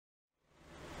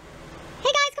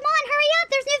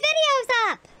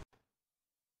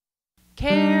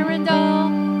Karen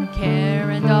Doll,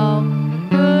 Karen Doll,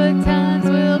 good times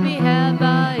will be had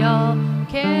by all.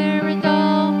 Karen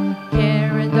Doll,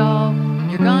 Karen Doll,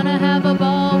 you're gonna have a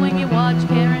ball when you watch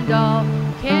Karen Doll.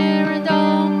 Karen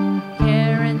Doll,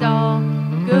 Karen Doll,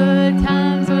 good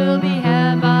times will be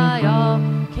had by all.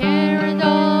 Karen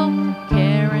Doll,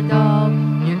 Karen Doll,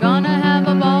 you're gonna have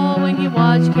a ball when you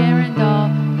watch Karen Doll.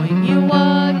 When you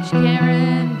watch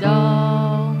Karen Doll.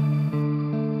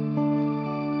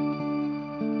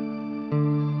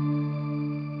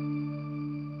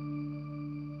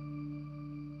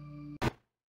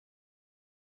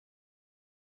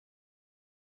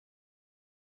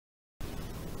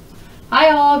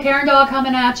 Hi all, Karen Doll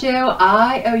coming at you.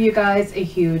 I owe you guys a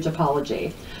huge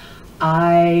apology.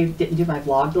 I didn't do my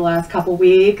vlog the last couple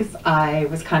weeks. I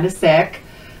was kind of sick.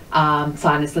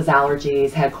 Sinuses,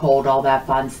 allergies, head cold, all that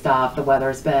fun stuff. The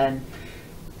weather's been,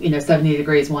 70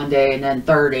 degrees one day and then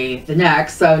 30 the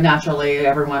next. So naturally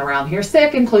everyone around here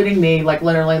sick, including me. Like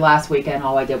literally last weekend,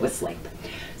 all I did was sleep.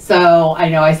 So I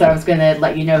know I said I was going to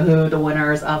let you know who the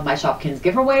winners of my Shopkins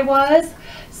giveaway was.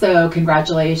 So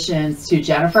congratulations to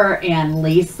Jennifer and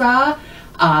Lisa.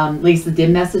 Lisa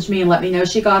did message me and let me know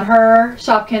she got her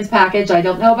Shopkins package. I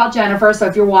don't know about Jennifer, so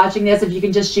if you're watching this, if you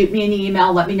can just shoot me an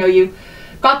email, let me know you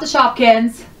got the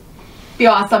Shopkins. Be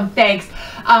awesome. Thanks.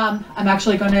 I'm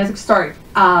actually going to start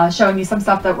showing you some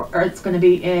stuff that it's going to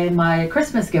be in my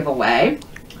Christmas giveaway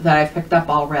that I've picked up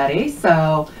already.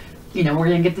 So, we're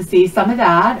going to get to see some of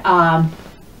that.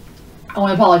 I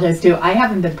want to apologize too. I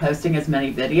haven't been posting as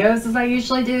many videos as I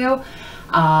usually do.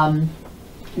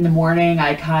 In the morning,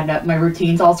 my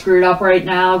routine's all screwed up right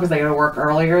now because I go to work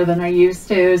earlier than I used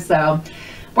to. So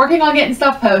working on getting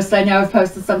stuff posted. I know I've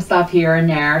posted some stuff here and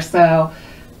there. So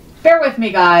bear with me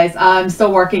guys. I'm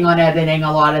still working on editing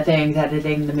a lot of things,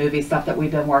 editing the movie stuff that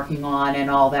we've been working on and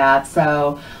all that.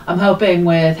 So I'm hoping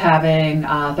with having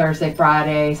Thursday,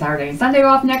 Friday, Saturday, and Sunday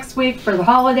off next week for the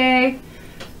holiday,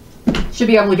 should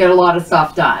be able to get a lot of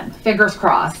stuff done. Fingers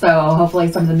crossed. So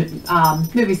hopefully some of the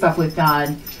movie stuff we've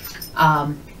done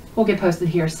will get posted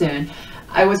here soon.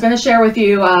 I was going to share with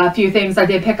you a few things I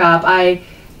did pick up. I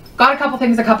got a couple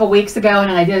things a couple weeks ago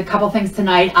and I did a couple things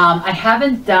tonight. I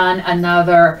haven't done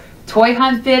another toy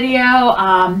hunt video.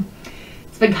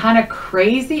 It's been kind of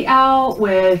crazy out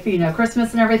with,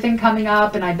 Christmas and everything coming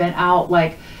up, and I've been out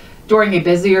like during a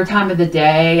busier time of the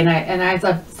day. And as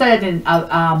I've said in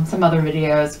some other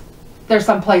videos, there's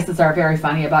some places that are very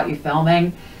funny about you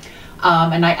filming.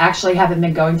 And I actually haven't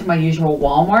been going to my usual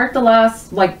Walmart the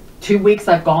last like 2 weeks.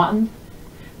 I've gone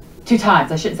 2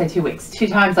 times. I shouldn't say 2 weeks. 2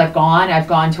 times I've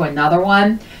gone to another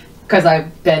one because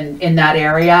I've been in that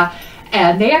area.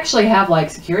 And they actually have like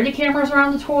security cameras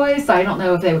around the toys. So I don't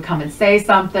know if they would come and say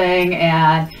something.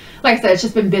 And like I said, it's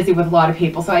just been busy with a lot of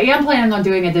people. So I am planning on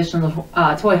doing additional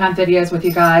toy hunt videos with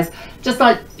you guys. Just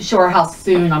not sure how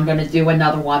soon I'm going to do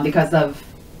another one because of,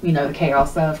 the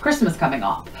chaos of Christmas coming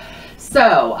up.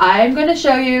 So I'm going to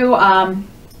show you a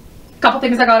couple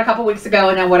things I got a couple weeks ago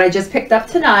and then what I just picked up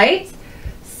tonight.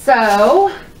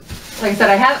 So like I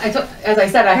said, as I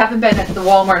said, I haven't been at the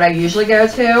Walmart I usually go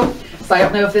to. So I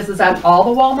don't know if this is at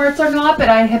all the Walmarts or not, but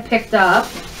I have picked up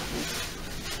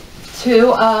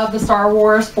 2 of the Star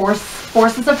Wars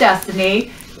Forces of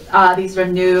Destiny. These are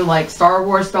new like Star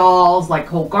Wars dolls, like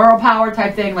whole girl power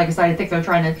type thing. Like I said, I think they're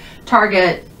trying to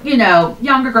target,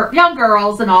 young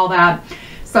girls and all that.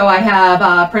 So I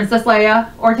have Princess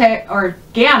Leia Ortega.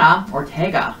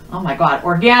 Oh my God,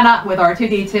 Organa with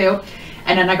R2-D2.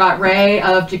 And then I got Rey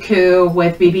of Jakku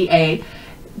with BB-8.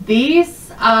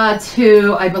 These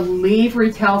 2, I believe,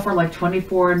 retail for like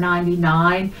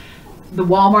 $24.99. The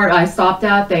Walmart I stopped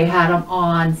at, they had them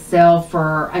on sale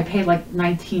for, I paid like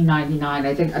 $19.99,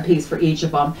 I think, a piece for each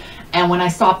of them. And when I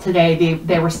stopped today,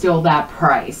 they were still that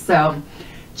price. So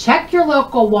check your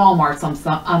local Walmarts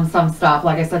on some stuff.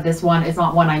 Like I said, this one is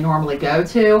not one I normally go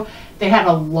to. They had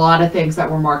a lot of things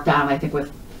that were marked down, I think,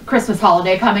 with Christmas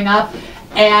holiday coming up.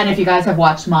 And if you guys have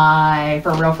watched my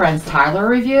For Real Friends Tyler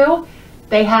review,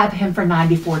 they had him for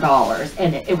 $94,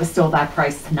 and it was still that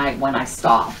price tonight when I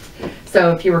stopped.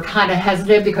 So if you were kind of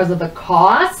hesitant because of the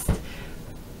cost,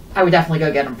 I would definitely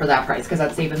go get him for that price because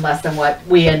that's even less than what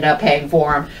we end up paying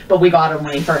for him. But we got him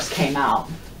when he first came out.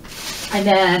 And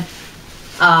then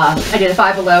I did a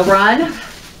Five Below run.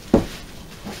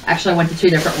 Actually, I went to 2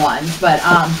 different ones, but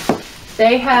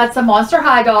they had some Monster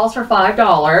High dolls for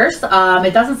 $5.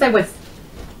 It doesn't say what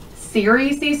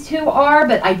series these 2 are,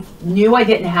 but I knew I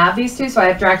didn't have these 2, so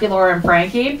I have Draculaura and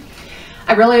Frankie.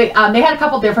 I really, they had a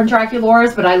couple different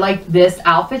Draculauras, but I liked this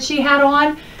outfit she had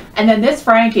on. And then this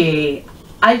Frankie,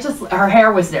 her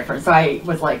hair was different. So I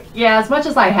was like, yeah, as much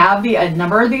as I have a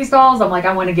number of these dolls, I'm like,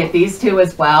 I want to get these two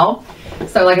as well.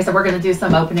 So like I said, we're going to do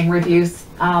some opening reviews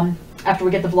after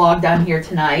we get the vlog done here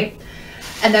tonight.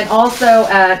 And then also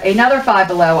at another Five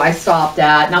Below I stopped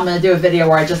at, and I'm going to do a video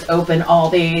where I just open all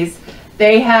these.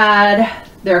 They had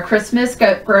their Christmas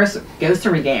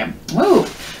grocery game. Woo!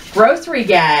 Grocery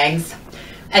gangs.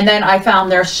 And then I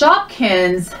found their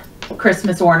Shopkins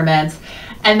Christmas ornaments.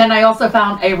 And then I also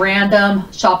found a random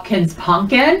Shopkins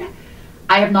pumpkin.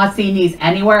 I have not seen these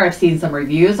anywhere. I've seen some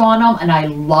reviews on them, and I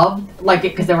loved like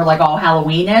it because they were like all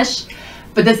Halloweenish.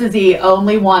 But this is the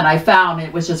only one I found.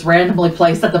 It was just randomly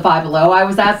placed at the Five Below I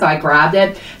was at, so I grabbed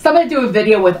it. So I'm going to do a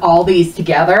video with all these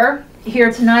together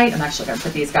here tonight. I'm actually going to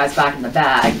put these guys back in the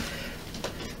bag.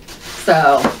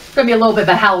 So it's going to be a little bit of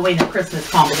a Halloween and Christmas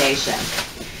combination.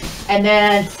 And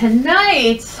then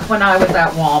tonight, when I was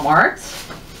at Walmart,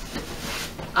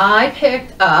 I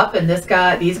picked up, and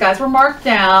these guys were marked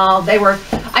down. They were,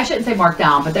 I shouldn't say marked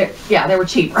down, but they were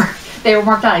cheaper. They were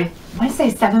marked down, I want to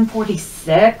say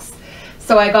 $7.46.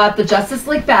 So I got the Justice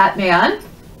League Batman.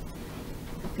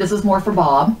 This is more for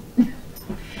Bob.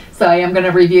 So I am going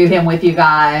to review him with you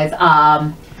guys.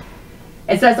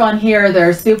 It says on here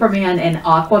there's Superman and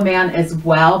Aquaman as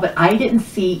well, but I didn't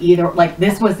see either. Like,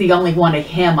 this was the only one of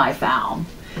him I found.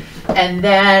 And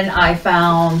then I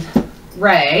found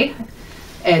Rey.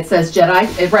 It says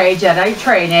Rey Jedi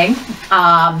Training.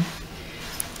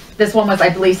 This one was, I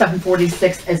believe,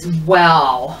 $7.46 as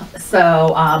well.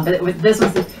 So,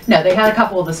 no, they had a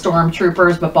couple of the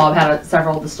Stormtroopers, but Bob had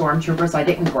several of the Stormtroopers, so I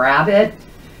didn't grab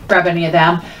any of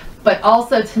them. But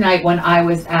also tonight when I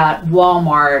was at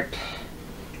Walmart,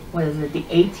 what is it, the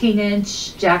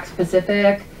 18-inch Jakks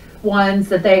Pacific ones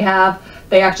that they have,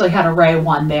 they actually had a Rey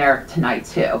one there tonight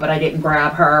too, but I didn't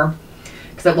grab her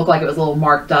because it looked like it was a little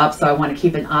marked up, so I want to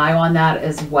keep an eye on that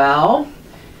as well.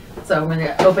 So I'm going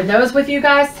to open those with you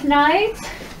guys tonight.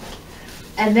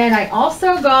 And then I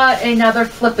also got another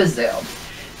Flip-A-Zoo.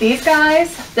 These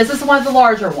guys, this is one of the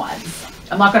larger ones.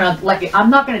 I'm not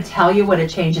going to tell you what it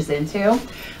changes into,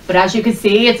 but as you can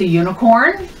see, it's a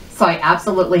unicorn. So I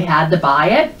absolutely had to buy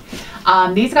it.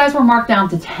 These guys were marked down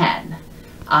to 10.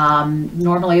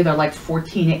 Normally they're like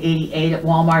 $14.88 at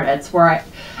Walmart.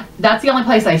 That's the only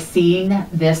place I've seen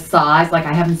this size. Like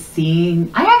I haven't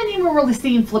even really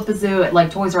seen Flip-A-Zoo at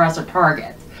like Toys R Us or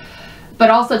Target. But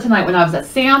also tonight when I was at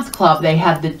Sam's Club, they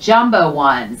had the jumbo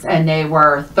ones and they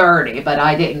were $30, but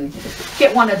I didn't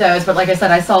get one of those. But like I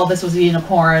said, I saw this was a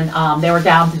unicorn. They were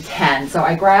down to 10, so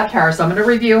I grabbed her. So I'm going to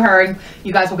review her, and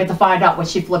you guys will get to find out what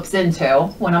she flips into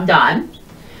when I'm done.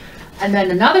 And then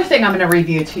another thing I'm going to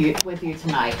review with you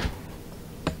tonight.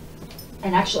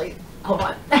 And actually, hold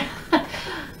on.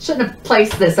 Shouldn't have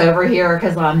placed this over here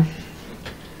because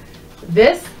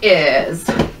this is,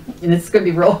 and it's going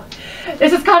to be real,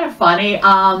 this is kind of funny.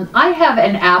 I have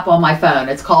an app on my phone.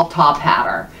 It's called Top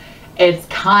Hatter. It's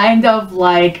kind of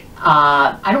like,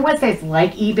 I don't want to say it's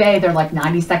like eBay. They're like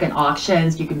 90-second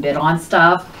auctions. You can bid on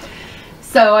stuff.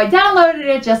 So I downloaded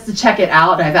it just to check it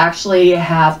out. I've actually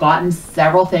gotten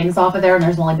several things off of there, and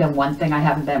there's only been one thing I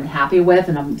haven't been happy with,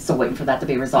 and I'm still waiting for that to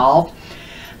be resolved.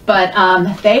 But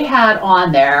they had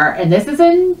on there, and this is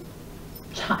in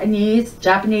Chinese,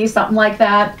 Japanese, something like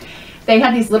that. They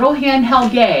had these little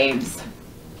handheld games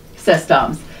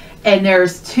systems, and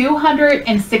there's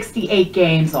 268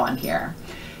 games on here.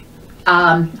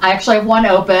 I actually have one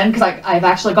open because I've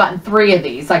actually gotten 3 of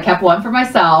these. I kept one for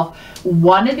myself.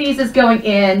 One of these is going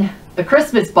in the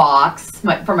Christmas box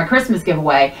for my Christmas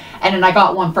giveaway, and then I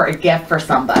got one for a gift for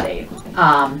somebody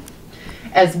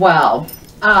as well.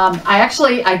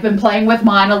 I've been playing with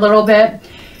mine a little bit.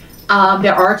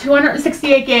 There are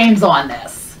 268 games on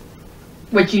this,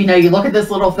 which, you know, you look at this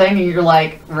little thing and you're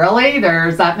like, really?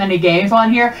 There's that many games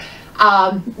on here?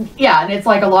 Yeah, and it's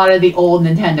like a lot of the old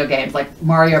Nintendo games, like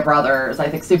Mario Brothers. I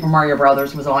think Super Mario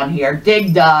Brothers was on here.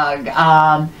 Dig Dug.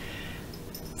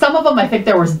 Some of them I think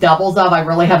there was doubles of. I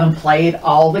really haven't played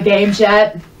all the games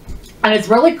yet. And it's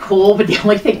really cool, but the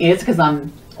only thing is, because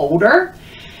I'm older,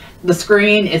 the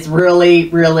screen is really,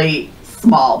 really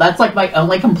small. That's like my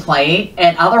only complaint.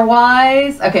 And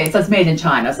otherwise, okay, it says made in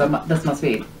China, so this must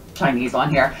be Chinese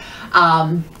on here.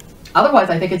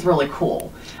 Otherwise, I think it's really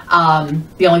cool.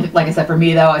 The only, like I said, for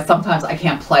me though, is sometimes I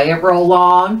can't play it real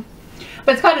long.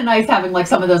 But it's kind of nice having like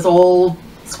some of those old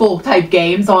school type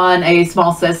games on a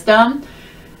small system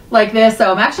like this.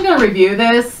 So I'm actually going to review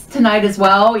this tonight as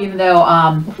well, even though,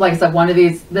 like I said, one of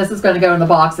these, this is going to go in the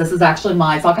box. This is actually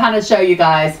mine. So I'll kind of show you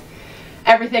guys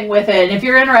everything with it. And if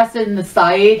you're interested in the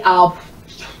site,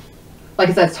 like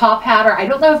I said, it's Top Hatter. I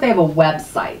don't know if they have a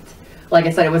website. Like I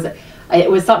said, it was It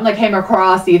was something that came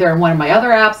across either in one of my other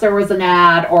apps, there was an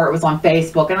ad, or it was on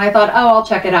Facebook, and I thought, oh, I'll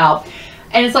check it out.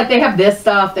 And it's like they have this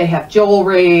stuff, they have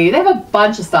jewelry, they have a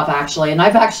bunch of stuff actually. And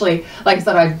I've actually, like I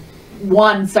said, I've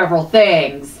won several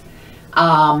things.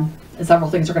 And several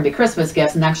things are going to be Christmas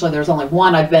gifts. And actually there's only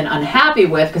one I've been unhappy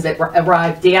with because it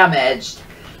arrived damaged.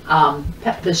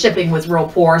 The shipping was real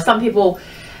poor. Some people,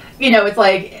 you know, it's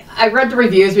like, I read the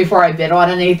reviews before I bid on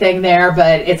anything there,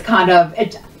 but it's kind of,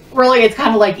 it's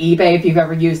kind of like eBay if you've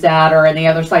ever used that, or any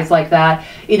other sites like that.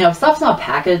 You know, if stuff's not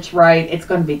packaged right, it's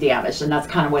going to be damaged. And that's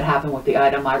kind of what happened with the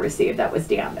item I received that was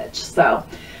damaged. So,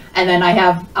 and then I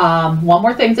have one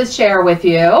more thing to share with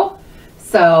you.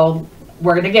 So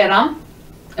we're going to get them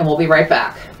and we'll be right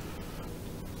back.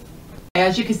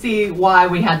 As you can see why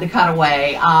we had to cut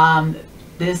away,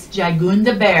 this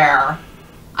Jagunda bear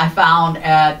I found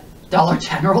at Dollar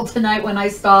General tonight when I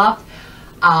stopped.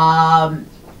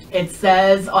 It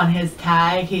says on his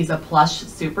tag he's a plush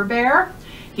super bear.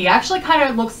 He actually kind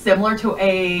of looks similar to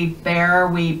a bear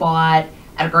we bought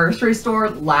at a grocery store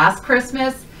last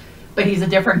Christmas, but he's a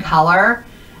different color.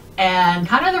 And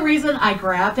kind of the reason I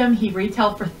grabbed him, he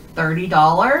retailed for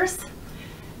 $30.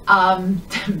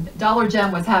 Dollar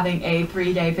Gen was having a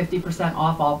 3-day 50%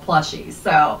 off all plushies.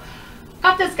 So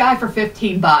got this guy for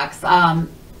 15 bucks. I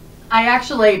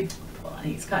actually,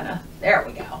 he's kind of, there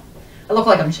we go. I look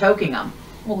like I'm choking him.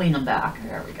 We'll lean him back.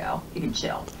 There we go. He can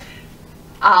chill.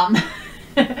 I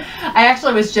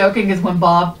actually was joking because when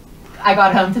I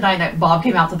got home tonight and Bob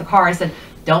came out to the car, I said,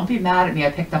 don't be mad at me.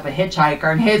 I picked up a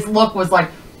hitchhiker. And his look was like,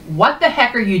 what the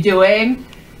heck are you doing?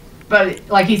 But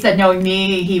like he said, knowing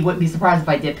me, he wouldn't be surprised if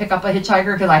I did pick up a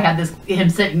hitchhiker because I had him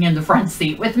sitting in the front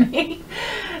seat with me.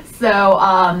 So,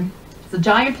 it's a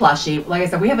giant plushie. Like I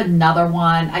said, we have another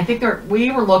one. I think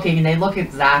we were looking and they look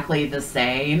exactly the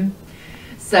same.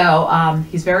 So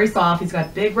he's very soft. He's got a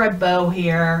big red bow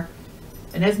here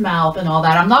in his mouth and all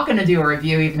that. I'm not going to do a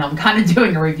review, even though I'm kind of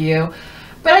doing a review.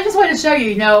 But I just wanted to show you,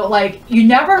 you know, like you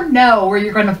never know where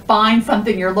you're going to find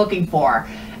something you're looking for.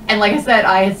 And like I said,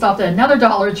 I had stopped at another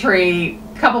Dollar Tree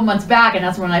a couple months back, and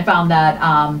that's when I found that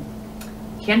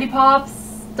Candy Pops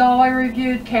doll I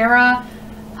reviewed, Kara.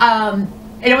 And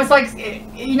it was like,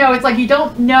 you know, it's like you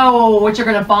don't know what you're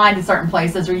going to find in certain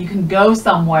places, or you can go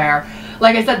somewhere.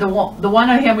 Like I said, the one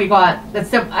of him we got, like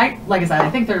I said, I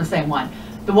think they're the same one.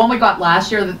 The one we got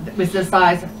last year that was this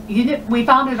size, we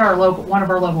found it at one of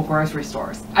our local grocery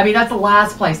stores. I mean, that's the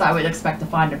last place I would expect to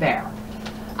find a bear.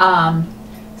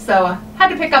 So I had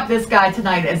to pick up this guy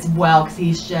tonight as well because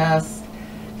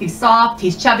he's soft,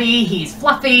 he's chubby, he's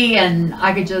fluffy, and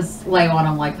I could just lay on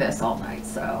him like this all night.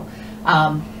 So,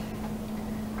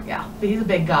 yeah, but he's a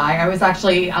big guy. I was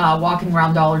actually walking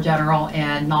around Dollar General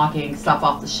and knocking stuff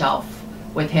off the shelf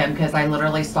with him because I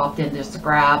literally stopped in just to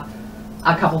grab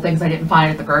a couple things I didn't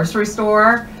find at the grocery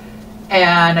store,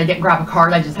 and I didn't grab a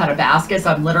cart. I just had a basket,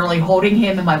 so I'm literally holding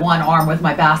him in my one arm with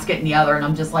my basket in the other, and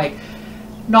I'm just like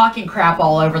knocking crap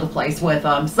all over the place with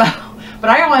him. So, but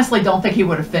I honestly don't think he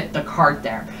would have fit the cart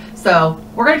there. So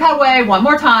we're going to cut away one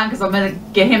more time because I'm going to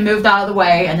get him moved out of the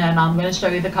way, and then I'm going to show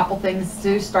you the couple things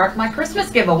to start my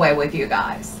Christmas giveaway with you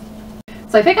guys.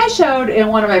 So I think I showed in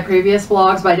one of my previous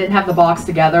vlogs, but I didn't have the box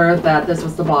together, that this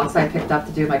was the box I picked up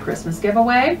to do my Christmas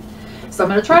giveaway. So I'm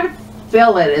going to try to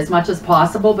fill it as much as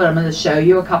possible, but I'm going to show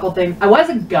you a couple things. I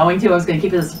wasn't going to, I was going to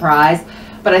keep it a surprise,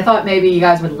 but I thought maybe you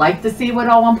guys would like to see what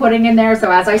all I'm putting in there.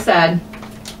 So as I said,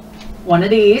 one of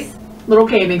these little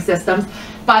gaming systems.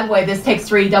 By the way, this takes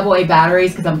 3 AA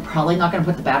batteries because I'm probably not going to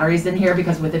put the batteries in here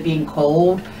because with it being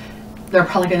cold,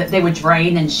 they would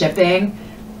drain in shipping.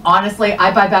 Honestly,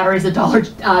 I buy batteries at Dollar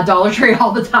Tree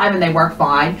all the time and they work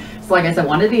fine. So like I said,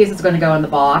 one of these is going to go in the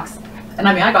box. And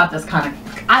I mean, I got this kind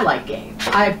of, I like games.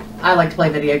 I like to play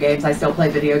video games. I still play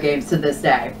video games to this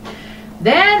day.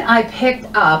 Then I picked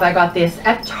up, I got this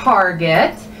at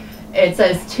Target. It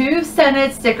says 2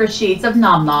 scented sticker sheets of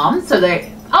Nom Noms. So they're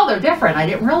different. I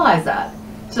didn't realize that.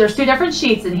 So there's 2 different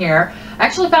sheets in here. I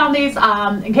actually found these,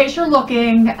 in case you're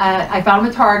looking, I found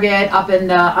them at Target up in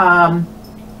the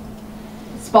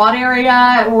spot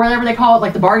area, or whatever they call it,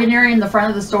 like the bargain area in the front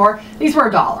of the store. These were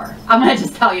 $1. I'm going to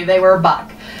just tell you, they were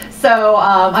 $1. So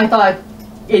I thought,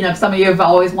 you know, some of you have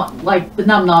always like the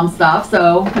Nom Nom stuff,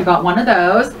 so I got one of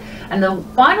those. And the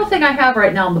final thing I have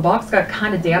right now, and the box got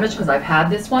kind of damaged because I've had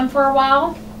this one for a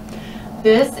while.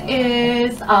 This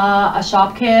is a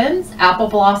Shopkins Apple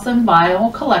Blossom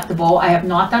Vinyl Collectible. I have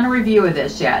not done a review of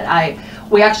this yet.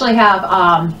 We actually have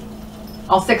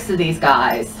all 6 of these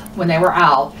guys when they were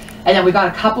out. And then we got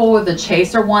a couple of the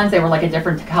chaser ones. They were like a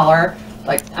different color.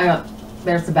 Like,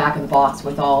 there's the back of the box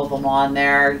with all of them on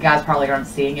there. You guys probably aren't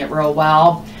seeing it real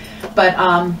well. But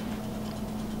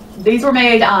these were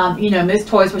made, you know, Moose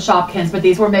Toys with Shopkins, but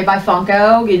these were made by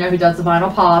Funko, you know, who does the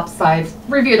vinyl pops. I've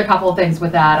reviewed a couple of things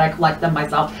with that. I collect them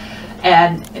myself.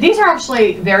 And these are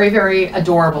actually very, very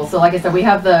adorable. So like I said, we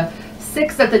have the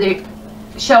 6 that they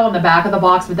show on the back of the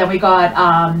box, but then we got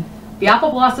the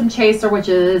Apple Blossom Chaser, which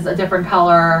is a different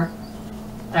color.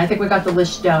 And I think we got the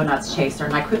Lish Donuts Chaser,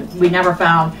 and we never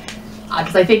found,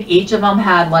 because I think each of them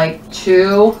had like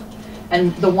 2,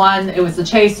 and the one, it was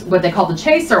the what they called the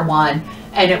Chaser one,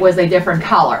 and it was a different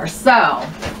color. So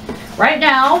right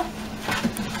now,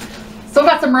 still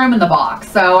got some room in the box,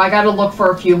 so I got to look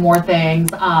for a few more things.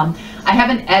 I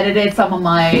haven't edited some of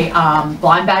my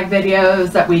blind bag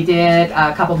videos that we did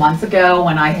a couple months ago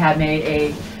when I had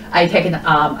made I had taken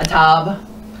a tub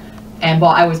and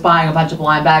I was buying a bunch of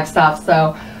blind bag stuff.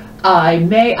 So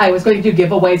I was going to do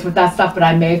giveaways with that stuff, but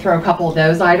I may throw a couple of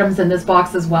those items in this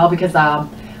box as well, because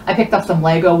I picked up some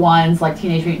Lego ones, like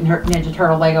Teenage Mutant Ninja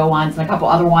Turtle Lego ones and a couple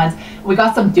other ones. We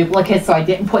got some duplicates, so I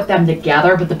didn't put them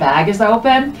together, but the bag is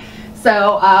open.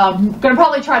 So I'm going to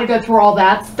probably try to go through all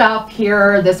that stuff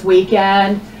here this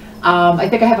weekend. I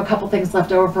think I have a couple things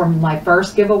left over from my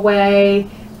first giveaway,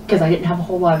 because I didn't have a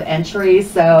whole lot of entries.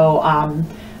 So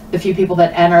the few people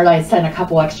that entered, I sent a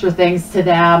couple extra things to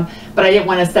them, but I didn't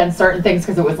want to send certain things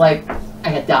because it was like I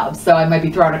had dubs. So I might be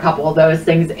throwing a couple of those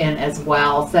things in as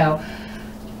well. So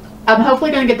I'm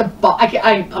hopefully going to get the box.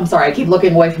 I'm sorry, I keep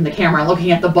looking away from the camera,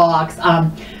 looking at the box.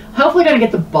 Hopefully going to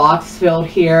get the box filled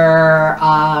here.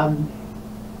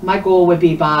 My goal would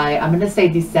be by, I'm going to say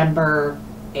December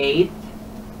 8th.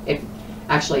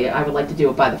 Actually, I would like to do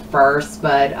it by the 1st,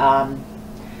 but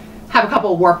have a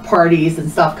couple of work parties and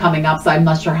stuff coming up, so I'm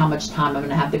not sure how much time I'm going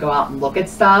to have to go out and look at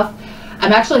stuff.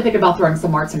 I'm actually thinking about throwing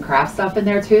some arts and crafts stuff in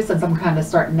there too, since I'm kind of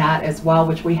starting that as well,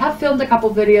 which we have filmed a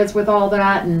couple videos with all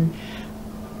that, and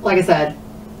like I said,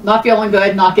 not feeling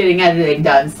good, not getting editing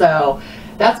done. So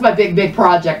that's my big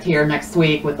project here next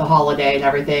week with the holiday and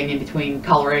everything, in between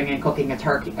coloring and cooking a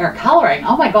turkey, or coloring,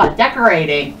 oh my god,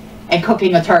 decorating and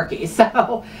cooking a turkey.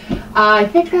 So I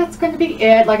think that's going to be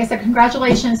it. Like I said,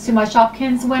 congratulations to my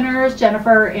Shopkins winners,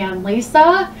 Jennifer and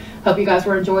Lisa. Hope you guys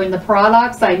were enjoying the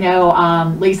products. I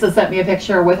know Lisa sent me a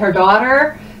picture with her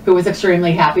daughter, who was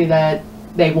extremely happy that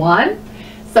they won.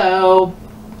 So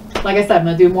like I said, I'm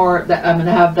going to do more. I'm going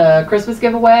to have the Christmas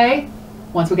giveaway.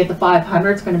 Once we get to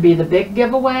 500, it's going to be the big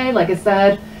giveaway. Like I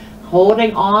said,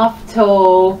 holding off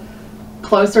till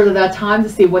closer to that time to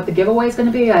see what the giveaway is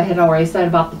going to be. I had already said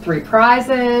about the 3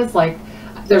 prizes. Like,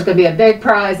 there's going to be a big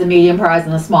prize, a medium prize,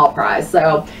 and a small prize.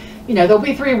 So, you know, there'll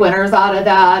be 3 winners out of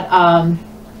that.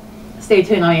 Stay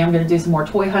tuned. I am going to do some more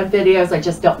toy hunt videos. I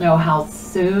just don't know how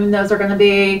soon those are going to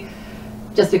be,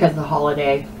 just because of the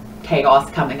holiday chaos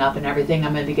coming up and everything.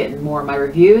 I'm going to be getting more of my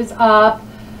reviews up.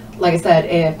 Like I said,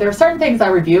 if there are certain things I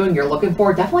review and you're looking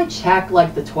for, definitely check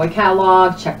like the toy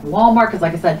catalog, check Walmart, because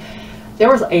like I said, there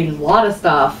was a lot of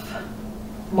stuff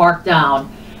marked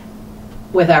down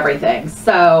with everything.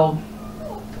 So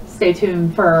stay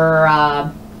tuned for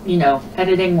you know,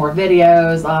 editing more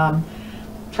videos.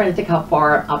 Trying to think how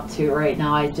far I'm up to right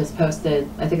now. I just posted,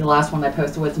 I think the last one I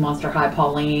posted was Monster High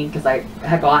Pauline, because I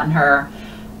had gotten her.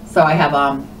 So I have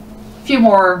a few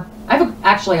more. I have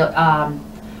actually I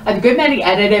have a good many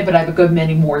edited, but I have a good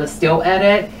many more to still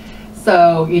edit.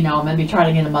 So, you know, I'm going to be trying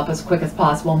to get them up as quick as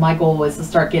possible. My goal is to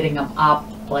start getting them up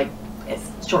like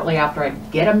shortly after I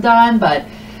get them done, but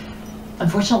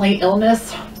unfortunately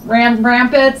illness ran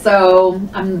rampant, so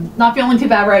I'm not feeling too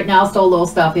bad right now. Still a little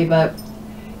stuffy, but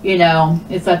you know,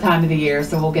 it's that time of the year,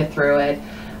 so we'll get through it.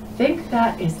 I think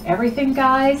that is everything,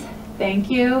 guys. Thank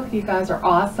you. You guys are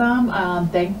awesome.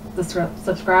 Thank the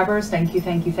subscribers. Thank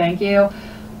you.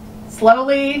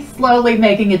 Slowly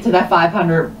making it to that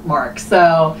 500 mark.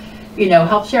 So, you know,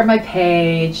 help share my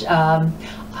page.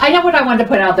 I know what I wanted to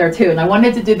put out there too, and I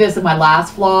wanted to do this in my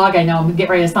last vlog. I know I'm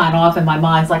getting ready to sign off and my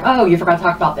mind's like, oh, you forgot to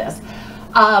talk about this.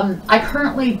 I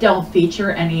currently don't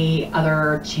feature any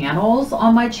other channels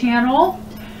on my channel.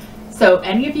 So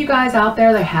any of you guys out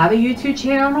there that have a YouTube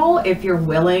channel, if you're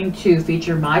willing to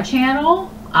feature my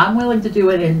channel, I'm willing to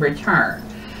do it in return.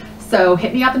 So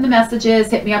hit me up in the messages,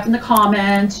 hit me up in the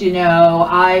comments. You know,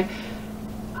 I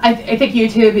think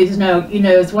YouTube is, you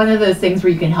know, it's one of those things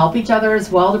where you can help each other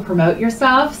as well to promote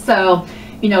yourself. So,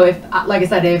 you know, if, like I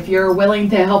said, if you're willing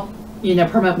to help, you know,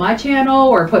 promote my channel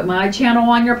or put my channel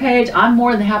on your page, I'm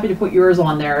more than happy to put yours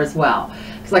on there as well.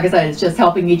 Because like I said, it's just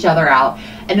helping each other out.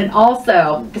 And then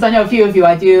also, because I know a few of you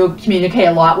I do communicate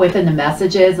a lot with in the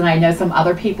messages, and I know some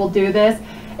other people do this.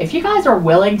 If you guys are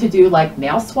willing to do like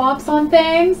mail swaps on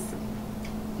things,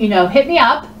 you know, hit me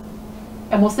up.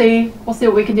 And we'll see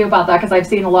what we can do about that, because I've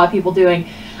seen a lot of people doing,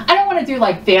 I don't want to do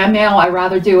like fan mail. I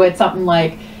rather do it something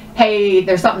like, hey,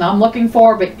 there's something I'm looking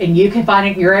for, and you can find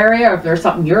it in your area, or if there's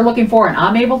something you're looking for and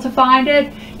I'm able to find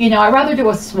it, you know, I'd rather do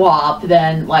a swap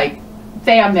than like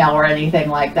fan mail or anything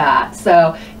like that.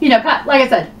 So, you know, like I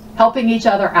said, helping each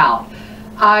other out.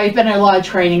 I've been in a lot of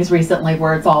trainings recently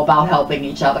where it's all about helping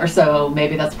each other, so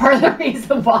maybe that's part of the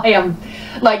reason why I'm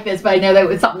like this, but I know that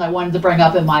was something I wanted to bring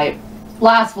up in my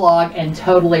last vlog and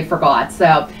totally forgot.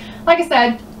 So, like I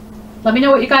said, let me know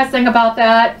what you guys think about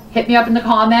that. Hit me up in the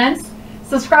comments.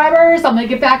 Subscribers, I'm going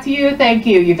to get back to you. Thank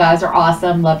you. You guys are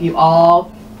awesome. Love you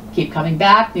all. Keep coming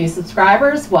back. New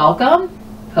subscribers, welcome.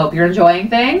 Hope you're enjoying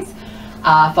things.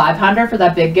 500 for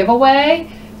that big giveaway.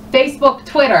 Facebook,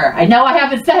 Twitter. I know I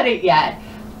haven't said it yet.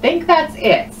 Think that's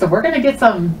it. So we're going to get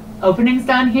some openings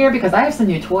done here because I have some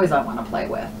new toys I want to play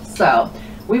with. So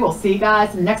we will see you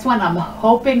guys in the next one. I'm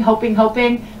hoping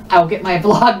I'll get my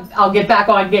vlog. I'll get back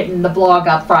on getting the vlog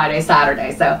up Friday,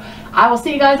 Saturday. So I will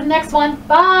see you guys in the next one.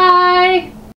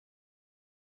 Bye.